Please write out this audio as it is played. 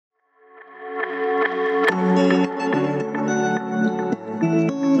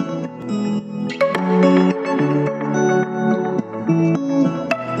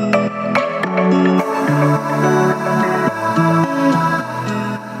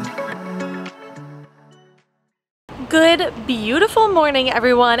Good, beautiful morning,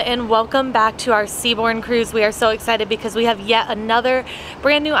 everyone, and welcome back to our Seabourn cruise. We are so excited because we have yet another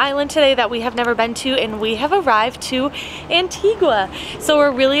brand new island today that we have never been to, and we have arrived to Antigua. So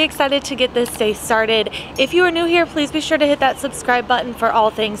we're really excited to get this day started. If you are new here, please be sure to hit that subscribe button for all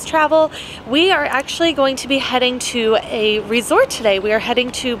things travel. We are actually going to be heading to a resort today. We are heading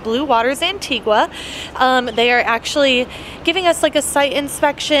to Blue Waters, Antigua. They are actually giving us like a site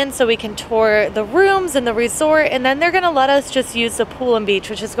inspection so we can tour the rooms and the resort, and then they're gonna let us just use the pool and beach,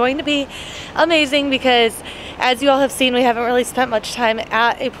 which is going to be amazing because, as you all have seen, we haven't really spent much time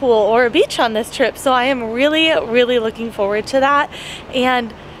at a pool or a beach on this trip. So I am really looking forward to that.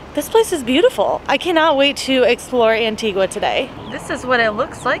 And this place is beautiful. I cannot wait to explore Antigua today. This is what it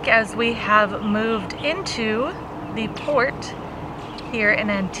looks like as we have moved into the port here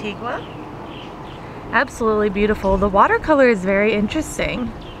in Antigua. Absolutely beautiful. The watercolor is very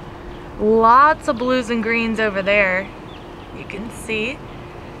interesting. Lots of blues and greens over there, you can see.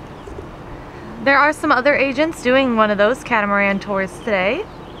 There are some other agents doing one of those catamaran tours today,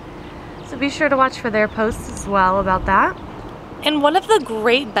 so be sure to watch for their posts as well about that. And one of the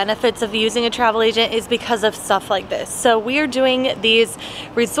great benefits of using a travel agent is because of stuff like this. So we are doing these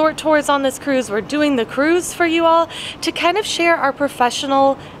resort tours on this cruise. We're doing the cruise for you all to kind of share our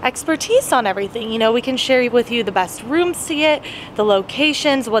professional expertise on everything. You know, we can share with you the best rooms to get, the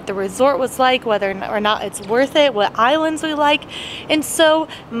locations, what the resort was like, whether or not it's worth it, what islands we like, and so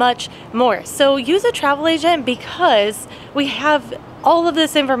much more. So use a travel agent because we have all of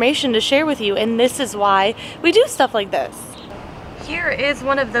this information to share with you, and this is why we do stuff like this. Here is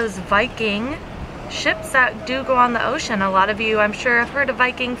one of those Viking ships that do go on the ocean. A lot of you, I'm sure, have heard of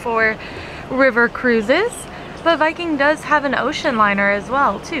Viking for river cruises, but Viking does have an ocean liner as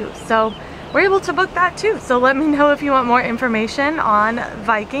well too. So we're able to book that too. So let me know if you want more information on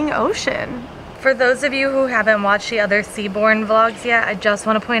Viking Ocean. For those of you who haven't watched the other Seabourn vlogs yet, I just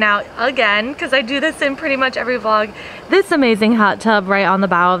want to point out again, because I do this in pretty much every vlog, this amazing hot tub right on the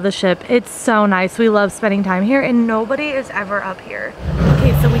bow of the ship. It's so nice. We love spending time here, and nobody is ever up here.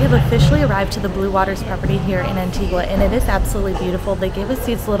 Okay, so we have officially arrived to the Blue Waters property here in Antigua, and it is absolutely beautiful. They gave us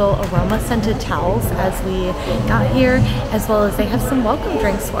these little aroma scented towels as we got here, as well as they have some welcome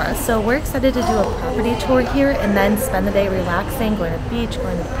drinks for us. So we're excited to do a property tour here and then spend the day relaxing, going to the beach,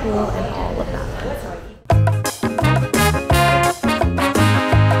 going to the pool, and all of that.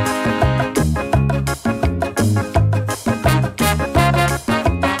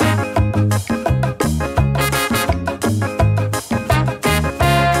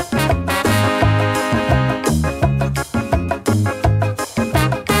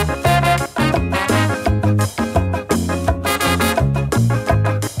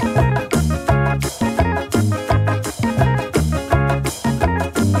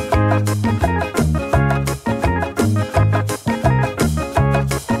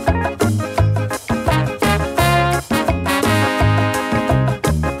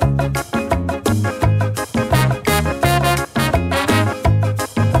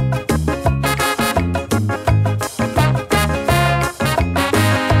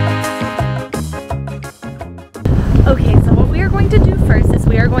 Okay, so what we are going to do first is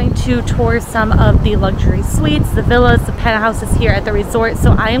we are going to tour some of the luxury suites, the villas, the penthouses here at the resort.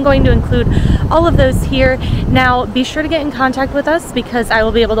 So I am going to include all of those here. Now be sure to get in contact with us because I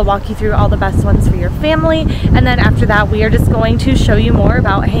will be able to walk you through all the best ones for your family. And then after that, we are just going to show you more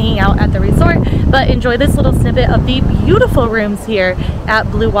about hanging out at the resort. But enjoy this little snippet of the beautiful rooms here at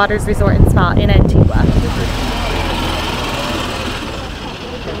Blue Waters Resort and Spa in Antigua.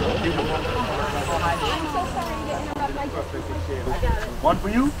 One for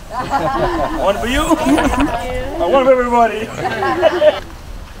you. One for you. One for everybody.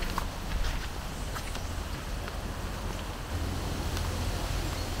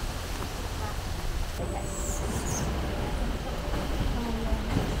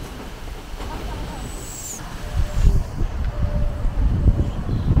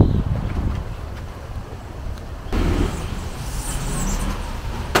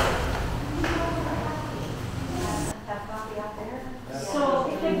 So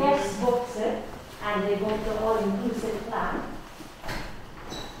if the guest books it and they want the all-inclusive plan.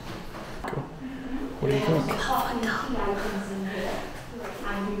 Cool. What do you think? Items in here,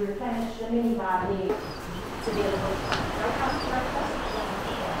 and we replenish the minibar here to be able to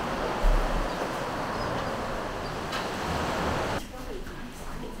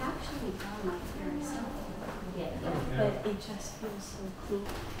it's actually done like very simple. Yeah, but it just feels so clean.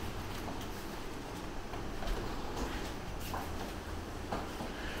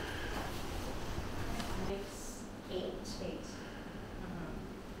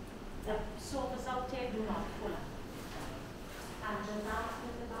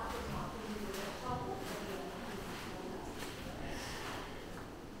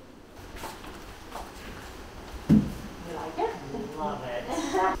 You like it? Love it.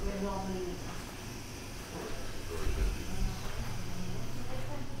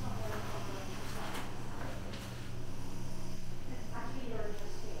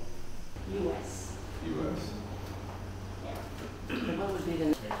 US. US. What would be the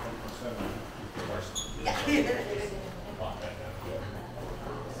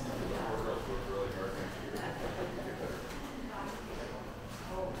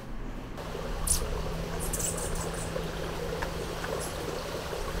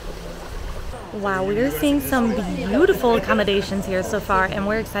Wow, we are seeing some beautiful accommodations here so far, and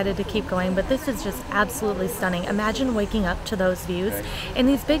we're excited to keep going, but this is just absolutely stunning. Imagine waking up to those views in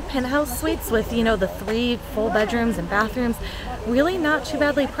these big penthouse suites with, you know, the 3 full bedrooms and bathrooms. Really not too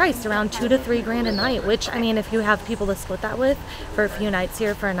badly priced, around $2 to $3 grand a night, which, I mean, if you have people to split that with for a few nights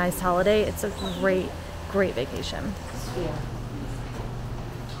here for a nice holiday, it's a great, great vacation.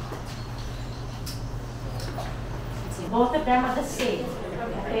 Both of them are the same.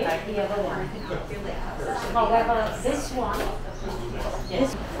 Okay, the other one. However, this one,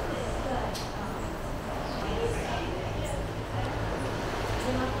 this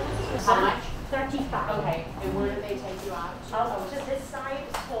how much? 35. Okay, and where did they take you out? Oh, to this side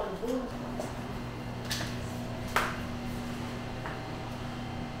for the room.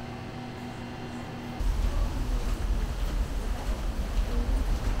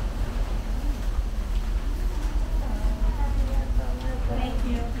 Thank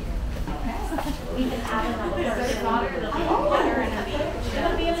you. We can add another person.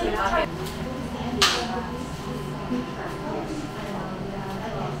 It'll be a little tight.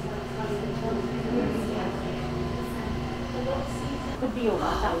 Could be over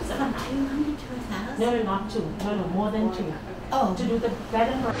 1,000. From 900 to 1,000? No, not 2. No, more than 2. Oh. To do the bed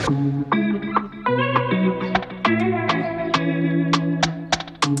and breakfast.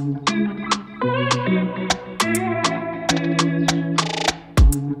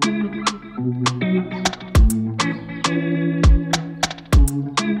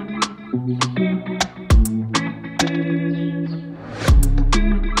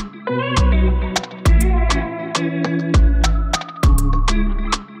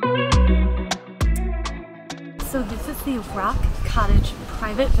 So this is the Rock Cottage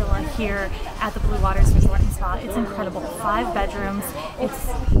private villa here at the Blue Waters Resort and Spa. It's incredible. 5 bedrooms.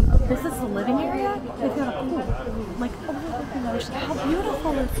 This is the living area. They've got a pool, like overlooking the ocean. How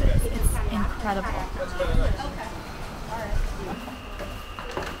beautiful is this? It's incredible.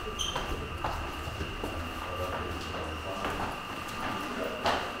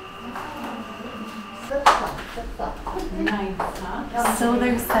 Nice, huh? So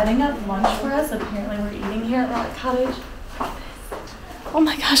they're setting up lunch for us. Apparently we're eating here at Rock Cottage. Oh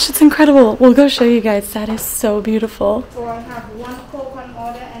my gosh, it's incredible. We'll go show you guys. That is so beautiful. So I have 1 Coke on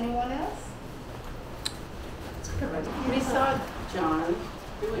order. Anyone else? We saw John.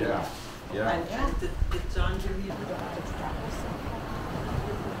 Yeah. Yeah. Did John give you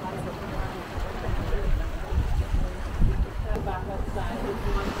back outside if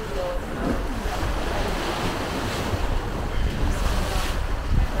you want to go?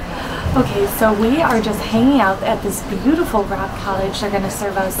 Okay, so we are just hanging out at this beautiful Rock Cottage. They're going to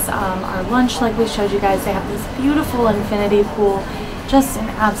serve us our lunch like we showed you guys. They have this beautiful infinity pool. Just an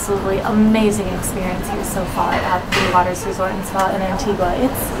absolutely amazing experience here so far at Blue Waters Resort and Spa in Antigua.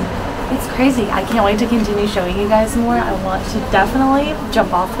 It's crazy. I can't wait to continue showing you guys more. I want to definitely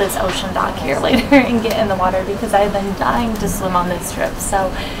jump off this ocean dock here later and get in the water because I've been dying to swim on this trip. So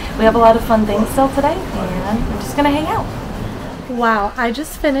we have a lot of fun things still today, and we're just going to hang out. Wow, I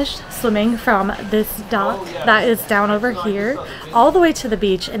just finished swimming from this dock that is down over here all the way to the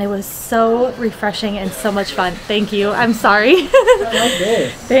beach, and it was so refreshing and so much fun. Thank you. I'm sorry. Like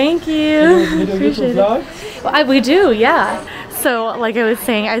this. Thank you. Appreciate it. Vlogs? Well, we do, yeah. So like I was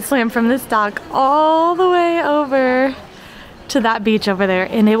saying, I swam from this dock all the way over to that beach over there,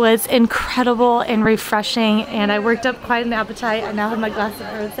 and it was incredible and refreshing, and I worked up quite an appetite. I now have my glass of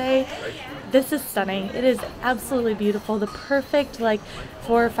rosé. This is stunning. It is absolutely beautiful. The perfect like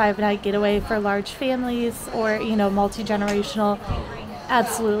 4 or 5 night getaway for large families or, you know, multi-generational.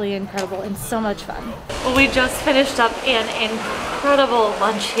 Absolutely incredible and so much fun. Well, we just finished up an incredible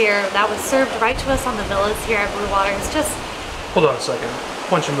lunch here that was served right to us on the villas here at Blue Waters. Just Hold on a second.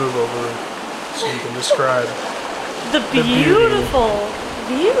 Why don't you move over so you can describe the beautiful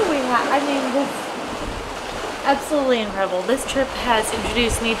view we have. I mean, this absolutely incredible. This trip has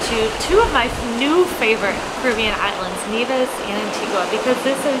introduced me to 2 of my new favorite Caribbean islands, Nevis and Antigua, because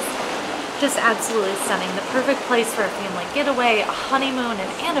this is Just absolutely stunning. The perfect place for a family getaway, a honeymoon,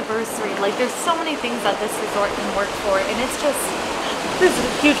 an anniversary. Like, there's so many things that this resort can work for, and it's just, this is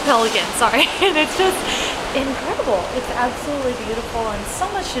a huge pelican, sorry. And it's just incredible. It's absolutely beautiful and so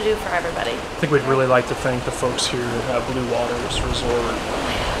much to do for everybody. I think we'd really like to thank the folks here at Blue Waters Resort.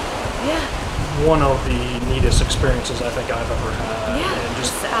 Yeah. One of the neatest experiences I think I've ever had. Yeah, And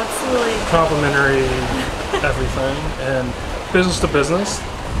just absolutely complimentary everything. And business to business,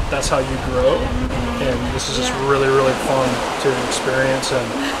 that's how you grow. And this is just really, really fun to experience. And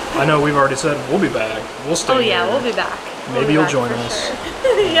I know we've already said we'll be back. We'll stay Oh yeah, here. we'll be back. Maybe you'll join us. Sure.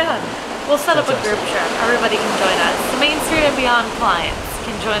 Yeah, we'll set up a group trip. Everybody can join us. The Main Street and Beyond clients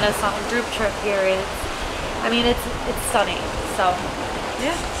can join us on a group trip here. It's stunning. So,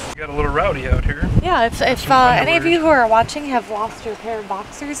 yeah. We got a little rowdy out here. Yeah, if any of you who are watching have lost your pair of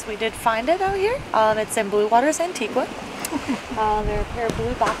boxers, we did find it out here. It's in Blue Waters, Antigua. They're a pair of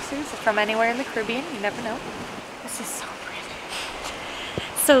blue boxers from anywhere in the Caribbean. You never know. This is so pretty.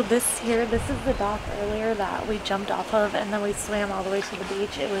 So this is the dock earlier that we jumped off of, and then we swam all the way to the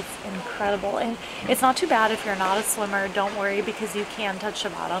beach. It was incredible, and it's not too bad if you're not a swimmer. Don't worry, because you can touch the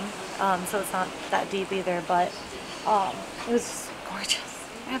bottom, so it's not that deep either. But it was just gorgeous.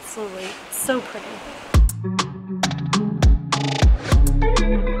 Absolutely so pretty.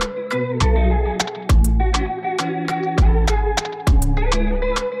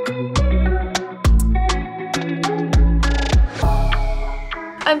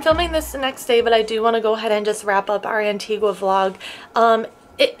 I'm filming this the next day, but I do want to go ahead and just wrap up our Antigua vlog.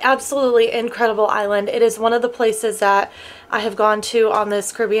 Absolutely incredible island. It is one of the places that I have gone to on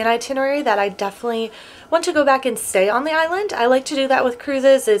this Caribbean itinerary that I definitely want to go back and stay on the island. I like to do that with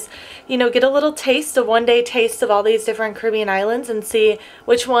cruises, is, you know, get a little taste, a one-day taste of all these different Caribbean islands and see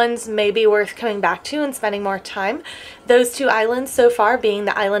which ones may be worth coming back to and spending more time. Those two islands so far being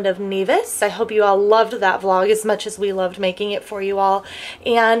the island of Nevis. I hope you all loved that vlog as much as we loved making it for you all.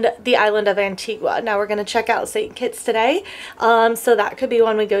 And the island of Antigua. Now we're going to check out St. Kitts today, so that could be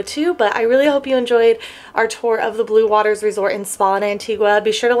one we go to. But I really hope you enjoyed our tour of the Blue Waters Resort and Spa in Antigua.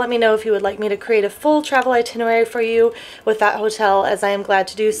 Be sure to let me know if you would like me to create a full travel itinerary for you with that hotel, as I am glad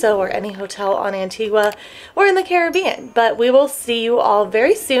to do so, or any hotel on Antigua or in the Caribbean. But we will see you all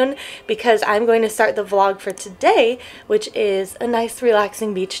very soon, because I'm going to start the vlog for today, which is a nice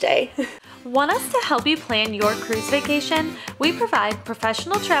relaxing beach day. Want us to help you plan your cruise vacation? We provide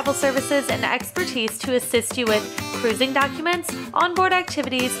professional travel services and expertise to assist you with cruising documents, onboard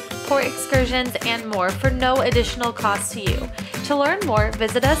activities, port excursions, and more for no additional cost to you. To learn more,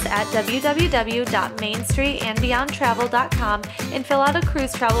 visit us at www.mainstreetandbeyondtravel.com and fill out a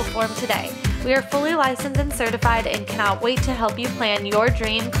cruise travel form today. We are fully licensed and certified and cannot wait to help you plan your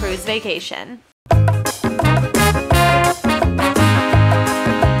dream cruise vacation.